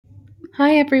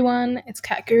Hi everyone, it's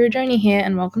Cat Guru Joni here,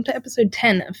 and welcome to episode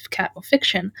 10 of Cat or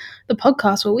Fiction, the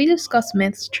podcast where we discuss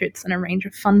myths, truths, and a range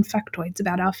of fun factoids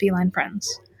about our feline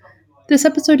friends. This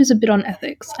episode is a bit on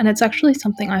ethics, and it's actually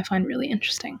something I find really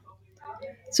interesting.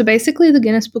 So basically, the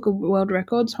Guinness Book of World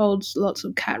Records holds lots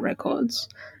of cat records,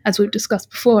 as we've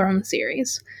discussed before on the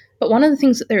series, but one of the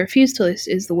things that they refuse to list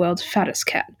is the world's fattest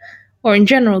cat, or in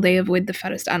general, they avoid the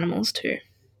fattest animals too.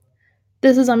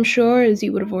 This, as I'm sure as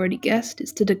you would have already guessed,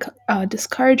 is to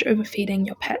discourage overfeeding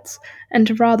your pets and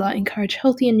to rather encourage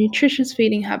healthy and nutritious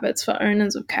feeding habits for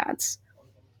owners of cats.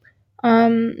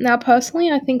 Now,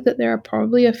 personally, I think that there are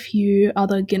probably a few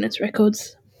other Guinness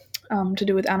records to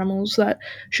do with animals that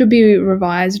should be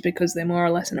revised because they're more or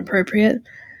less inappropriate.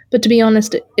 But to be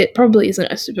honest, it probably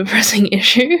isn't a super pressing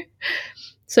issue.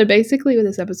 So basically, with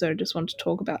this episode, I just want to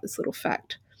talk about this little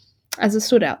fact as it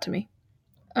stood out to me.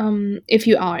 If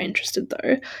you are interested,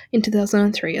 though, in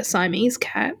 2003, a Siamese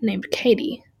cat named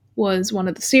Katie was one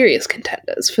of the serious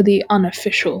contenders for the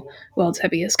unofficial world's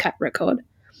heaviest cat record.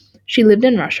 She lived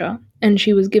in Russia, and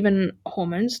she was given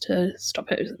hormones to stop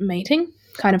her mating,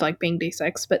 kind of like being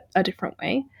desexed, but a different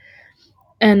way.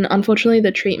 And unfortunately,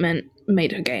 the treatment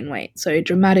made her gain weight, so it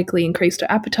dramatically increased her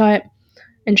appetite,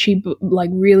 and she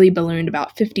really ballooned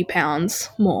about 50 pounds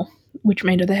more, which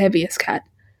made her the heaviest cat.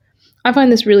 I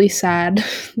find this really sad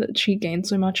that she gained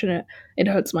so much, and it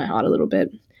hurts my heart a little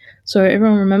bit. So,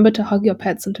 everyone, remember to hug your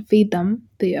pets and to feed them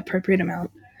the appropriate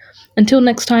amount. Until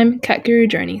next time, Cat Guru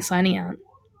Joni signing out.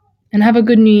 And have a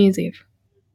good New Year's Eve.